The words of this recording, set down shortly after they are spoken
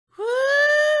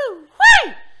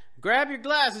Grab your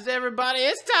glasses, everybody.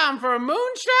 It's time for a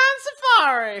Moonshine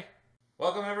Safari.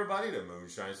 Welcome, everybody, to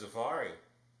Moonshine Safari.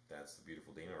 That's the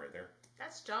beautiful Dinah right there.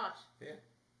 That's Josh. Yeah,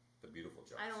 the beautiful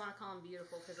Josh. I don't want to call him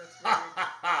beautiful because that's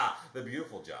weird. The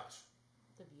beautiful Josh.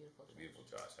 The beautiful Josh. The beautiful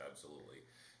Josh, absolutely.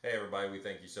 Hey, everybody, we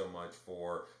thank you so much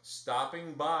for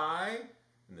stopping by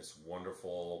in this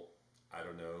wonderful,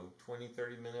 20,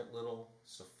 30-minute little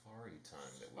safari time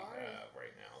that we have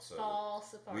right now. So Fall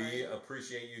safari. We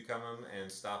appreciate you coming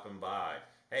and stopping by.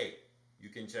 Hey, you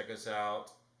can check us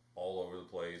out all over the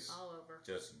place. All over.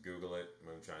 Just Google it,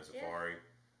 Moonshine Safari.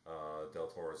 Del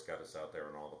Toro's got us out there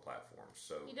on all the platforms.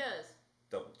 So he does.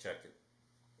 Double check it.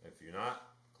 If you're not,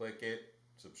 click it,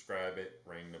 subscribe it,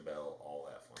 ring the bell, all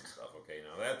that fun stuff. Okay,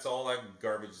 now that's all that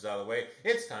garbage is out of the way.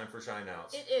 It's time for shine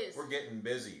outs. It is. We're getting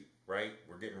busy, right?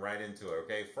 We're getting right into it.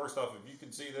 Okay, first off, if you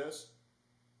can see this,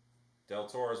 Del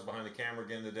Toro's behind the camera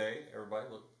again today. Everybody,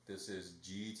 look, this is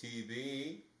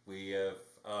GTB. We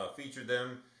have featured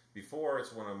them before.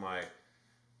 It's one of my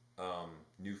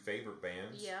new favorite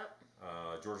bands.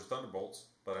 Yep. Georgia Thunderbolts.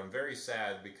 But I'm very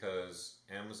sad because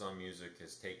Amazon Music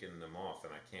has taken them off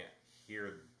and I can't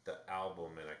hear the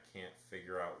album and I can't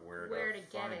figure out where to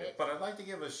find get it. But I'd like to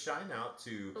give a shine out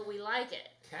to But we like it.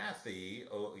 Kathy.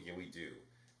 Oh, yeah, we do.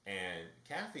 And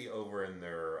Kathy over in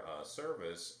their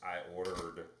service, I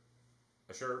ordered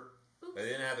a shirt. Oops. They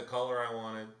didn't have the color I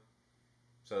wanted.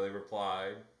 So they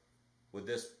replied, would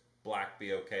this black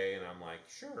be okay? And I'm like,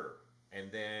 sure.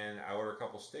 And then I ordered a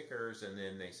couple stickers, and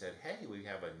then they said, hey, we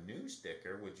have a new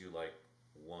sticker. Would you like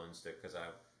one sticker? Because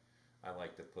I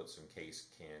like to put some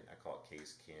I call it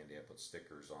case candy. I put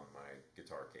stickers on my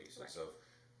guitar cases. Right. So,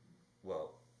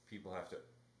 well,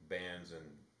 bands and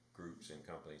groups and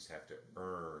companies have to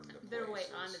earn the Their way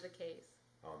places onto the case.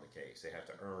 on the case. They have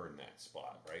to earn that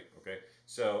spot, right? Okay.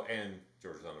 So, and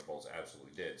Georgia Thunderbolts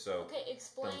absolutely did. So, Okay,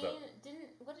 explain.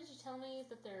 What did you tell me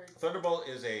that they're? Thunderbolt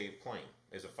is a plane,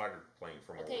 is a fighter plane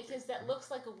from World War II. Okay, because that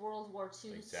looks like a World War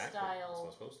II Exactly. style. That's what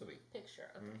it's supposed to be. Picture.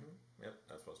 Okay. Mm-hmm. Yep,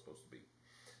 that's what it's supposed to be.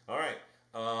 All right.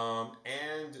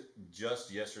 And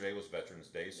just yesterday was Veterans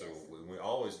Day, so Yes. we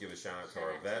always give a shout out to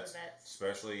our vets.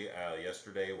 Especially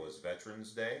yesterday was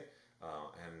Veterans Day,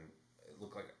 and it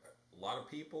looked like a lot of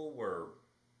people were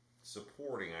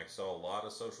supporting. I saw a lot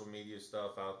of social media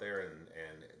stuff out there, and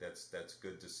that's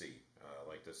good to see. I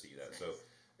like to see that. Nice. So,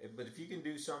 but if you can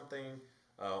do something,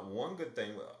 one good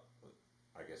thing,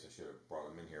 I guess I should have brought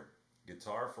them in here.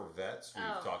 Guitar for Vets.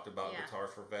 We've talked about Guitar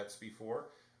for Vets before.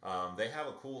 They have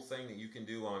a cool thing that you can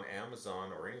do on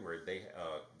Amazon or anywhere. They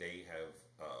have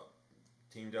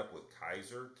teamed up with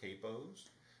Kaiser capos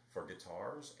for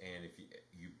guitars, and if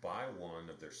you buy one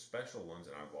of their special ones,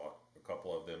 and I bought a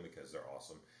couple of them because they're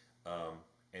awesome,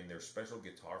 and they're special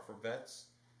Guitar for Vets,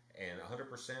 and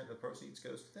 100% of the proceeds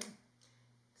goes to them.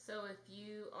 So if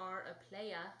you are a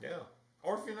player,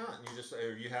 or if you're not,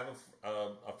 and you have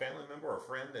a family member or a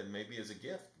friend, and maybe as a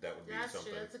gift, that would be something. That's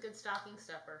true. That's a good stocking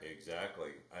stuffer.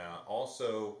 Exactly.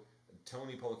 Also,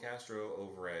 Tony Policastro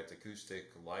over at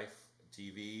Acoustic Life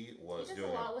TV was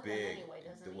doing a big.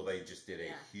 Well, they just did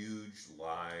a huge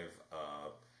live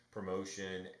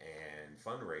promotion and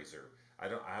fundraiser. I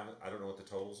don't know what the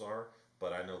totals are,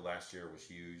 but I know last year was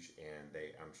huge, and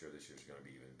I'm sure this year's going to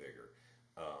be even bigger.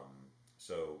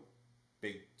 So,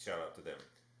 big shout out to them.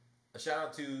 A shout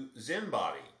out to Zen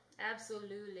Body.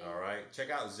 Absolutely. All right, check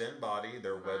out Zen Body,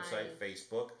 their website,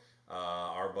 Facebook.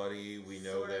 Our buddy, we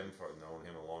know known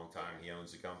him a long time. He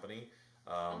owns the company.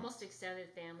 Almost extended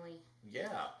family.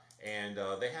 Yeah, and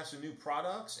they have some new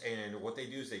products. And what they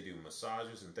do is they do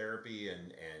massages and therapy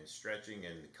and stretching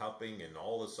and cupping and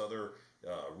all this other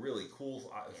really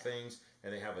cool things.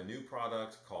 And they have a new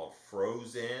product called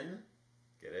Frozen.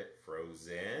 Get it?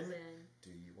 Frozen. Do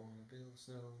you want to build a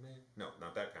snowman? No,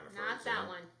 not that kind of Frozen. Not that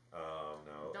one.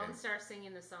 No. Don't start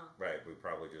singing the song. Right, we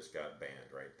probably just got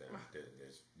banned right then.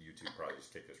 YouTube probably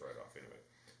just kicked us right off anyway.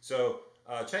 So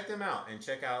check them out and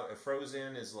check out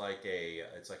Frozen is like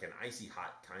it's like an icy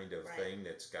hot kind of thing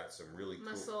that's got some really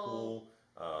cool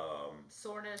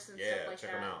soreness and stuff like that. Yeah,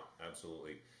 check them out.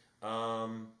 Absolutely.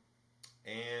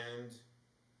 And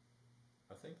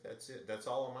I think that's it. That's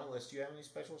all on my list. Do you have any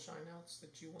special shine outs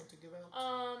that you want to give out?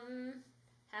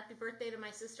 Happy birthday to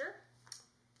my sister.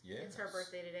 Yes. It's her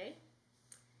birthday today.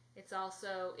 It's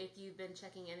also, if you've been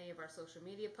checking any of our social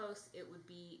media posts, it would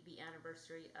be the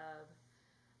anniversary of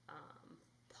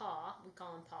Pa. We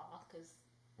call him Pa because...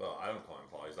 Well, I don't call him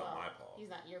Pa. He's not my Pa. He's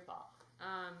not your Pa.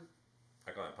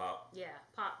 I call him Pop. Yeah,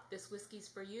 Pop. This Whiskey's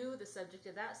for You, the subject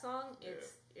of that song.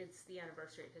 It's the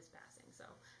anniversary of his passing. So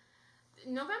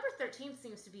November 13th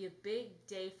seems to be a big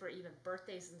day for even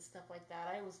birthdays and stuff like that.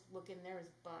 I was looking, there was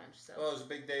a bunch. So well, it's a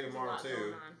big day tomorrow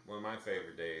too. One of my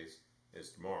favorite days is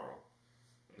tomorrow.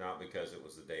 Not because it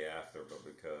was the day after, but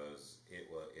because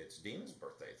it's Dinah's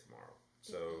birthday tomorrow.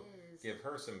 So give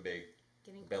her some big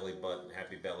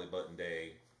happy belly button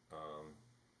day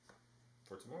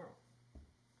for tomorrow.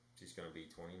 She's going to be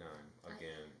 29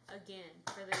 again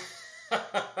for the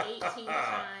 18th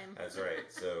time. That's right.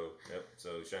 So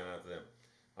so shout out to them.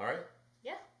 All right.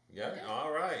 Yeah. Yeah.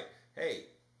 All right. Hey,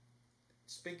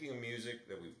 speaking of music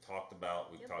that we've talked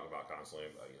about, we talk about constantly.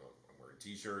 I'm wearing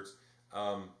T-shirts.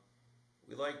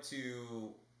 We like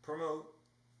to promote,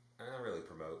 not really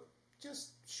promote,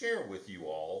 just share with you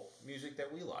all music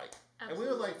that we like. Absolutely. And we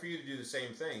would like for you to do the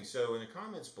same thing. So in the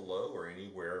comments below or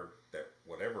anywhere that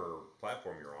whatever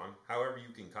platform you're on, however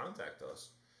you can contact us.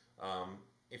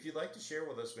 If you'd like to share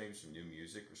with us maybe some new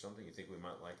music or something you think we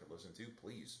might like to listen to,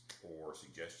 please, or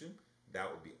suggestion, that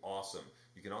would be awesome.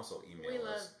 You can also email us. We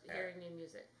love hearing new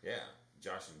music. Yeah,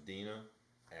 Josh and Dinah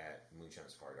at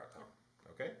moonshinesafari.com.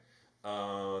 Okay?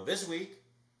 This week,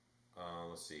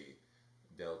 let's see,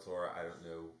 Del Toro, I don't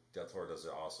know, Del Toro does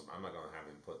it awesome. I'm not going to have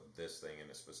him put this thing in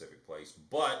a specific place,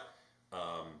 but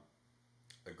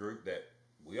a group that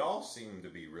we all seem to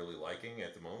be really liking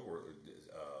at the moment,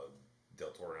 Del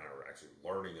Toro and I are actually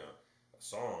learning a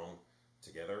song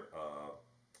together,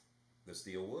 the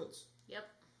Steel Woods. Yep.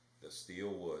 The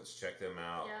Steel Woods. Check them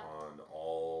out on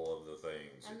all of the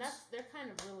things. And they're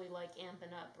kind of really like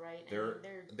amping up, right?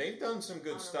 They've done some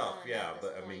good stuff,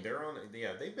 but I mean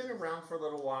they've been around for a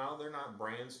little while. They're not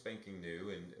brand spanking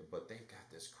new, but they've got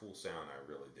this cool sound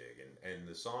I really dig. And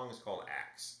the song is called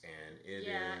Axe, and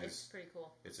it's pretty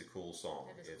cool. It's a cool song.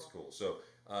 It's cool. So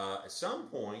at some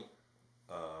point,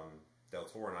 Del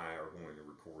Toro and I are going to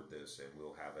record this, and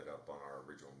we'll have it up on our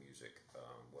original music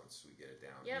once we get it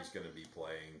down. Yep. He's going to be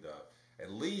playing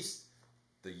at least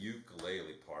the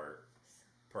ukulele part,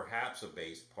 perhaps a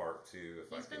bass part too,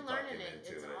 if I can talk him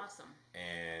into it. It's awesome.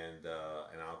 And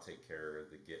I'll take care of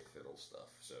the git fiddle stuff.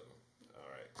 So, all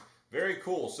right, very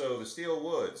cool. So the Steel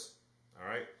Woods. All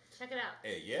right. Check it out.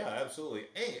 Hey, yeah, absolutely.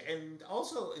 Hey, and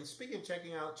also, and speaking of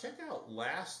checking out, check out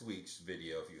last week's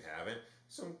video if you haven't.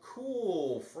 Some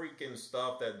cool freaking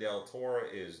stuff that Del Toro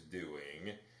is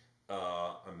doing.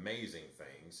 Amazing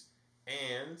things.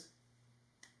 And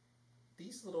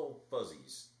these little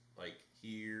fuzzies, like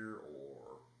here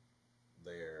or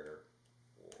there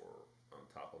or on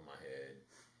top of my head.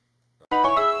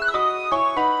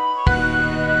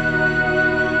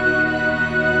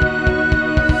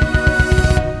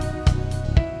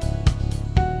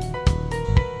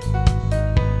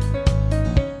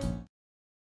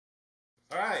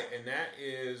 And that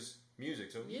is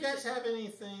music. So if you guys have any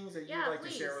things that you'd like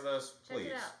to share with us,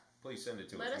 please send it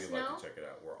to us. We'd like to check it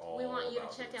out. We want you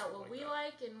to check out what we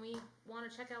like, and we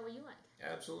want to check out what you like.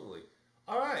 Absolutely.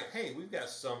 All right. Hey, we've got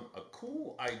a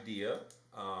cool idea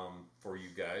for you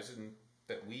guys, and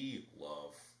that we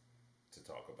love to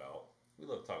talk about. We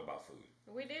love to talk about food.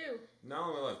 We do. Not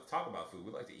only like to talk about food,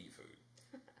 we like to eat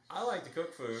food. I like to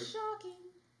cook food. Shocking.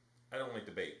 I don't like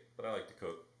to bake, but I like to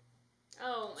cook.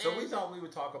 Oh, so we thought we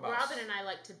would talk about... Robin and I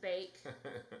like to bake.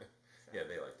 Yeah,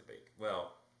 they like to bake.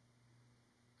 Well,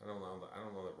 I don't know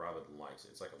that Robin likes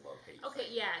it. It's like a love-hate Okay,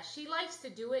 thing. Yeah, she likes to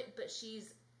do it, but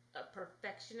she's a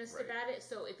perfectionist about it.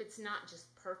 So if it's not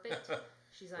just perfect,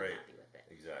 she's unhappy with it.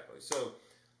 Exactly. So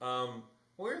what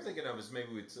we're thinking of is maybe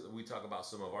we talk about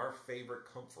some of our favorite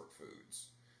comfort foods.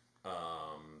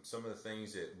 Some of the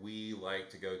things that we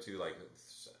like to go to, like,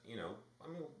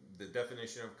 the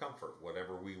definition of comfort,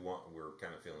 whatever we want. We're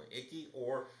kind of feeling icky,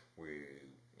 or we're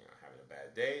having a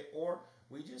bad day, or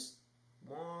we just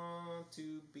want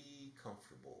to be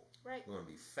comfortable. Right. We want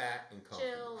to be fat and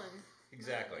comfortable. Chill and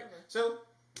exactly. Whatever. So,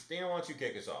 Dana, why don't you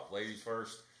kick us off? Ladies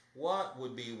first. What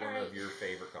would be one of your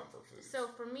favorite comfort foods? So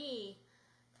for me,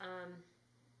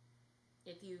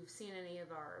 if you've seen any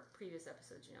of our previous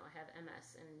episodes, I have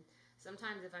MS, and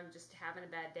sometimes if I'm just having a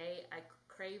bad day, I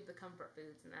crave the comfort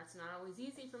foods, and that's not always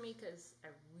easy for me because I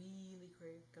really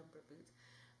crave comfort foods.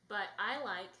 But I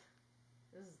like,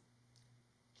 this is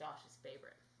Josh's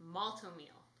favorite, malto meal.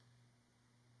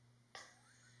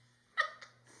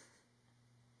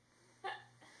 Come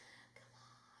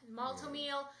on. Malto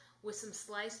meal with some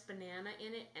sliced banana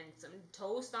in it and some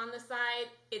toast on the side.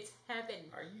 It's heaven.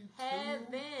 Are you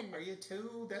heaven? Are you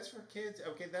two? That's for kids.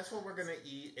 Okay, that's what we're gonna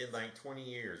eat in like 20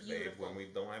 years, babe. When we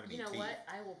don't have any teeth. You know what?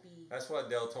 I will be. That's what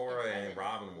Del Toro and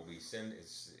Robin will be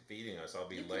feeding us. I'll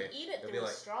be late. You can eat it through a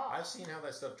straw. I've seen how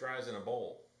that stuff dries in a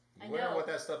bowl. I wonder know what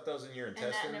that stuff does in your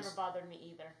intestines. And that never bothered me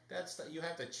either. You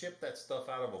have to chip that stuff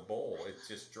out of a bowl. It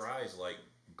just dries like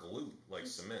glue, like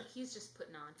cement. He's just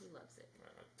putting on. He loves it.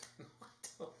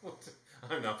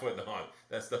 I'm not putting on.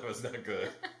 That stuff is not good.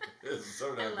 It's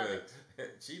so not good.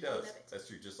 She does. That's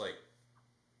true. Just like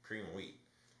cream of wheat.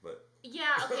 But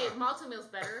yeah, okay, malto meal's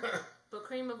better, but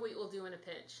cream of wheat will do in a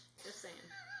pinch. Just saying.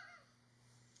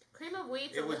 Cream of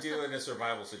wheat's it would do in a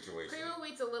survival situation. Cream of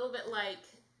wheat's a little bit like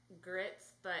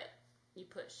grits, but you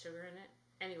put sugar in it.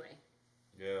 Anyway.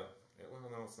 Yeah. Well,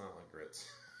 no, it's not like grits.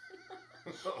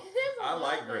 I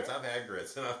like grits. I've had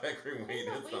grits, and I've had cream of wheat.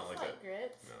 It's not like that.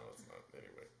 Grits. No, it's not.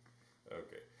 Anyway.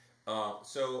 Okay.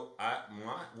 So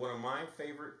one of my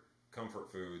favorite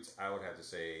comfort foods, I would have to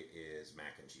say, is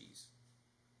mac and cheese.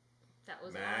 That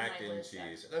was mac on my and list,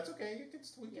 cheese. That's okay.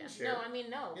 We can share. No, I mean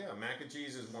no. Yeah, mac and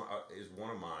cheese is one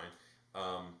of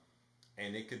mine,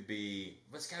 and it could be.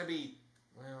 It's got to be.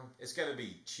 Well, it's got to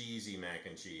be cheesy mac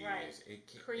and cheese. Right.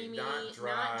 Creamy, not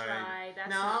dry. Not dry. That's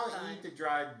no, not I'll fun. eat the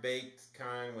dried baked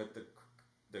kind with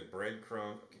the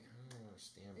breadcrumb. Okay, I don't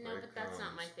understand breadcrumbs. No, but that's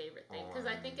not my favorite thing because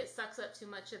I think it sucks up too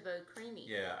much of the creamy.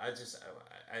 Yeah, I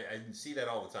see that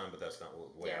all the time, but that's not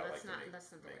the way I like to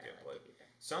make it. But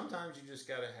sometimes you just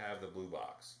got to have the blue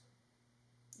box.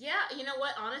 Yeah, you know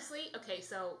what? Honestly, okay,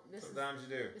 so sometimes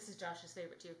you do. This is Josh's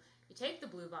favorite too. You take the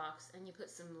blue box and you put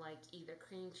some like either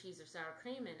cream cheese or sour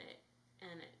cream in it,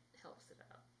 and it helps it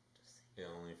out.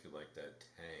 Yeah, only if you like that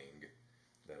tang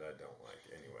that I don't like.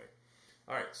 Anyway,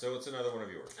 all right. So it's another one of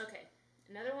yours. Okay,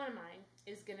 another one of mine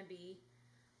is gonna be.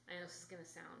 I know this is gonna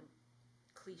sound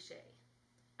cliche.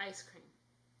 Ice cream.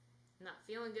 Not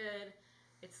feeling good.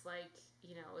 It's like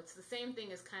it's the same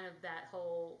thing as kind of that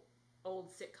whole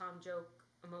old sitcom joke.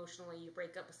 Emotionally, you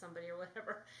break up with somebody or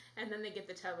whatever, and then they get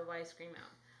the tub of ice cream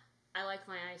out. I like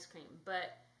my ice cream,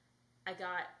 but I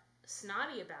got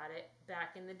snotty about it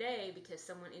back in the day because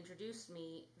someone introduced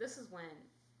me. This is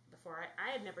before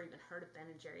I had never even heard of Ben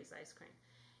 & Jerry's ice cream.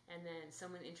 And then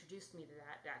someone introduced me to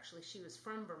that. Actually, she was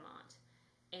from Vermont.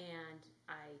 And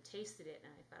I tasted it,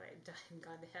 and I thought I'd died and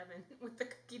gone to heaven with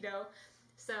the cookie dough.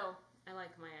 So, I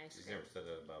like my ice cream. She's never said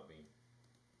that about me.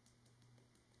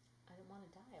 I didn't want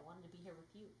to die. I wanted to be here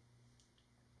with you.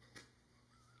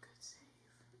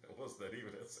 Was that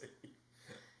even a save?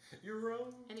 You're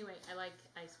wrong. Anyway, I like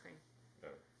ice cream. Oh.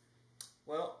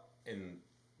 Well, in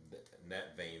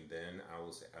that vein, then I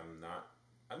will say I'm not.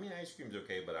 I mean, ice cream's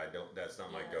okay, but I don't. That's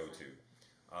not my go-to.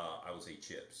 I would say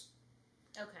chips.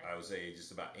 Okay. I would say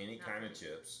just about any kind of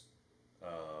chips.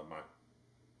 My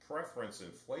preference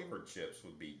in flavored chips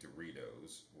would be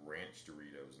Doritos. Ranch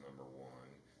Doritos, number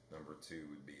one. Number two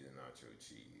would be the nacho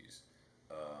cheese.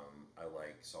 I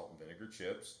like salt and vinegar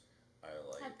chips.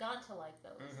 I've got to like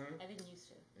those. Mm-hmm. I didn't used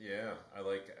to. Yeah, I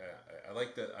like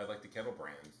the kettle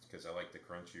brand because I like the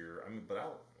crunchier. I mean,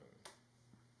 but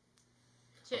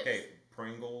chips. Okay,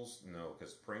 Pringles. No,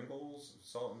 because Pringles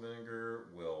salt and vinegar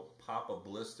will pop a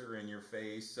blister in your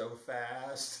face so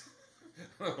fast.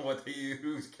 I don't know what they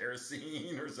use,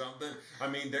 kerosene or something. I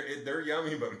mean, they're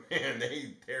yummy, but man,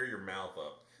 they tear your mouth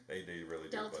up. They really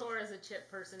do. Del Toro's a chip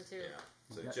person too. Yeah,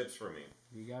 so chips for me.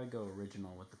 You gotta go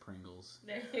original with the Pringles.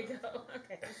 There you go.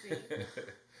 Okay, I see.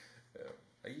 Yeah.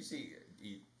 I used to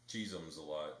eat Cheezums a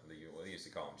lot. They used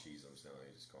to call them Cheezums. Now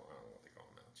they just call I don't know what they call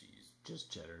them now. Cheese.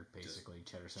 Just cheddar, basically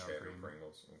cheddar sour cheddar cream.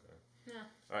 Pringles. Okay. Yeah.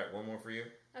 All right, one more for you.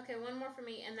 Okay, one more for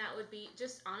me, and that would be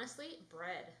just honestly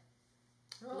bread.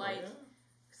 Oh, like yeah.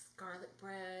 Garlic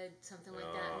bread, something like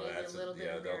that. Maybe a little bit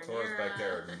of Del Toro's back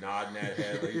there nodding that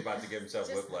head. He's about to give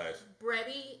himself whiplash.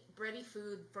 Bready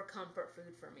food for comfort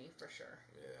food for me, for sure.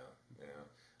 Yeah.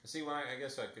 See, I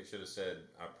guess I should have said,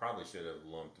 I probably should have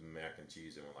lumped mac and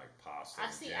cheese in with like pasta.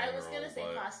 I was going to say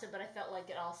pasta, but I felt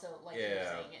like it also, like you were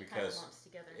saying, it kind of lumps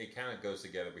together. It kind of goes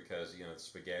together because, the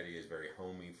spaghetti is very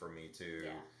homey for me too.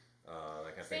 Yeah.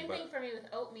 That kind of Same thing for me with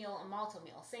oatmeal and malto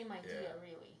meal. Same idea,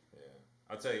 really. Yeah.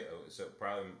 I'll tell you, so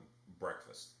probably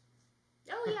breakfast.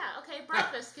 Oh yeah, okay,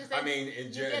 breakfast because you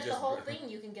get the whole thing.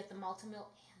 You can get the malto meal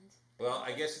and. Well,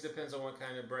 I guess it depends on what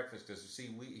kind of breakfast. Because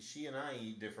see, she and I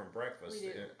eat different breakfasts. We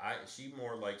do. She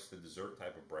more likes the dessert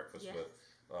type of breakfast with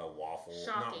waffles,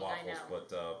 Shocking, not waffles,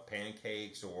 but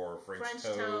pancakes or French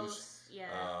toast.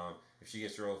 Yeah. If she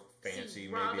gets real fancy,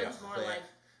 maybe Robin's a more like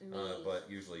me, but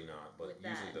usually not. But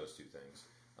usually those two things.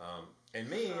 And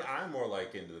me, Sure. I'm more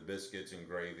like into the biscuits and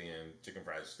gravy and chicken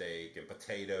fried steak and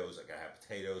potatoes. I gotta have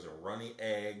potatoes and runny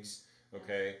eggs,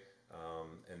 okay,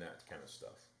 and that kind of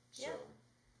stuff. So,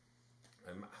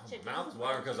 my mouth is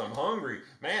watering because I'm hungry.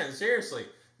 Man, seriously,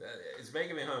 it's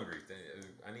making me hungry.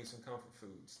 I need some comfort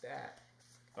food. Stat.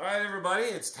 All right, everybody,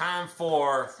 it's time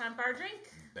for our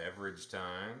drink. Beverage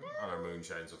time on our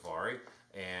Moonshine Safari,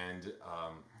 and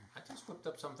I just whipped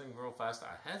up something real fast.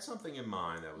 I had something in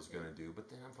mind I was going to do, but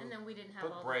then I we didn't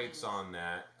have put brakes on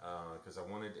that because I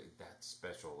wanted that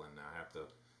special, and I have to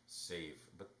save.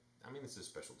 But I mean, this is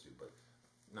special too, but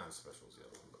not as special as the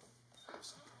other one. But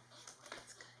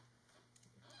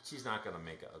she's not going to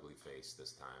make an ugly face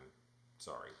this time.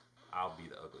 Sorry, I'll be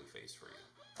the ugly face for you.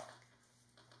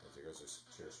 There goes this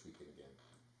chair squeaking again.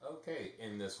 Okay,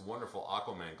 in this wonderful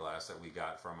Aquaman glass that we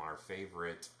got from our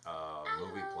favorite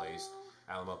movie place,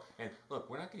 Alamo. And look,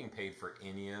 we're not getting paid for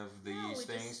any of these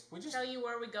things. We just tell you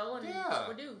where we go and what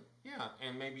we do. Yeah,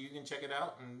 and maybe you can check it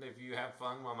out. And if you have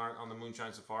fun on the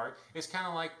Moonshine Safari, it's kind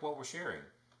of like what we're sharing.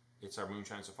 It's our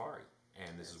Moonshine Safari,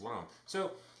 and this is one of them.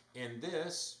 So in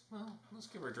this, well, let's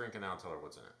give her a drink and I'll tell her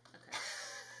what's in it. Okay.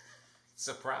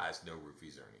 Surprise, no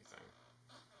roofies or anything.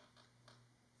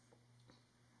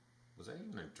 Was that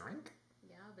even a drink?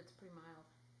 Yeah, but it's pretty mild.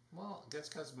 Well, that's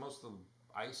because most of the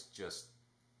ice just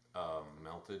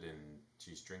melted and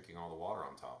she's drinking all the water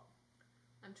on top.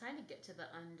 I'm trying to get to the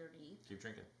underneath. Keep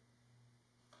drinking.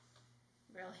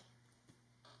 Really?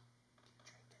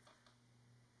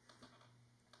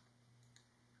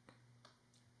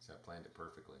 So I planned it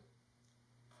perfectly.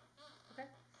 Okay.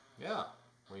 Yeah.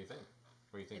 What do you think?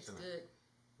 What do you think? It's good.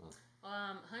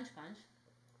 Hunch punch.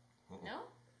 No?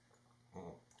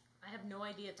 I have no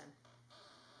idea then.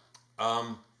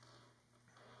 I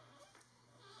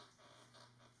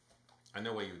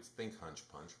know why you would think hunch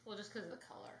punch. Well, just because of the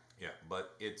color. Yeah,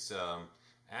 but it's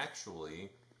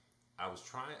actually, I was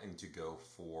trying to go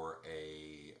for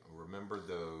remember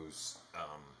those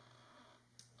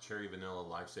cherry vanilla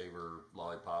lifesaver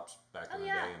lollipops back in the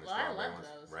day? And the I love ones,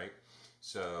 those. right?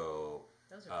 So,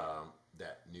 those are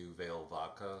that new Veil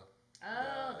vodka.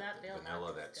 That Veil vanilla,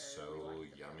 vodka. that's so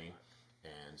yummy.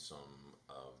 And some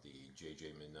of the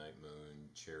JJ Midnight Moon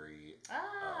cherry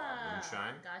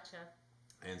moonshine. Gotcha.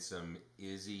 And some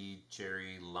Izzy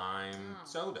cherry lime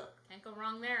soda. Can't go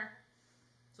wrong there.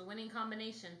 It's a winning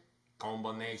combination.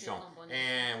 Combination.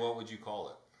 And what would you call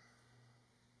it?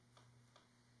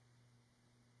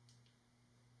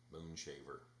 Moon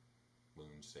shaver.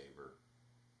 Moon saver.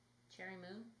 Cherry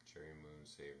moon? Cherry moon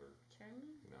saver. Cherry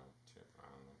moon? No, I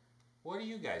don't know. What do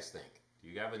you guys think? Do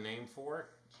you have a name for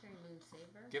it? Cherry moon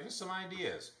saver? Give us some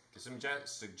ideas. Get some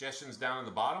suggestions down at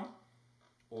the bottom.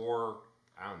 Or,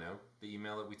 I don't know, the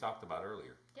email that we talked about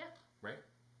earlier. Yeah. Right?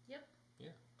 Yep.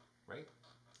 Yeah. Right?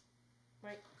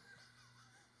 Right.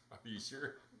 Are you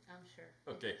sure? I'm sure.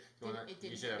 Okay.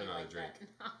 You should have another drink.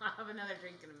 I'll have another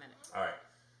drink in a minute. All right.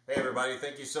 Hey, everybody.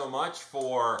 Thank you so much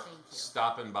for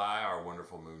stopping by our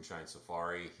wonderful Moonshine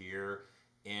Safari here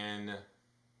in,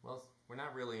 well, we're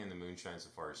not really in the Moonshine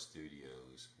Safari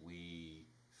studios. We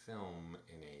film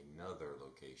in another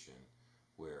location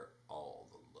where all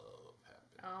the love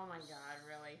happens. Oh, my God.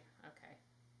 Really? Okay.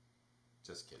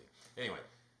 Just kidding. Anyway,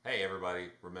 hey, everybody.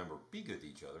 Remember, be good to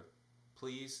each other.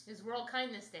 Please. It's World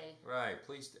Kindness Day. Right.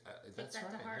 Please. That's that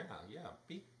right. to heart. Yeah.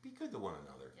 Be good to one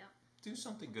another. Yeah. Do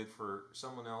something good for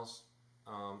someone else,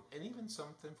 and even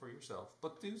something for yourself.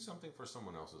 But do something for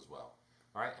someone else as well.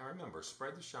 All right. And remember,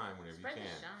 spread the shine whenever you can. Spread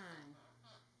the shine.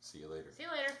 See you later. See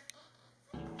you later.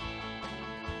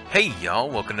 Hey y'all,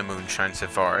 welcome to Moonshine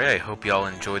Safari. I hope y'all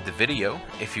enjoyed the video.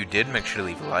 If you did, make sure to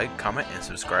leave a like, comment, and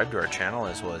subscribe to our channel,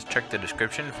 as well as check the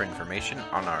description for information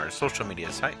on our social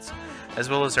media sites, as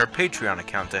well as our Patreon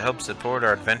account to help support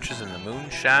our adventures in the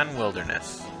Moonshine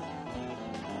Wilderness.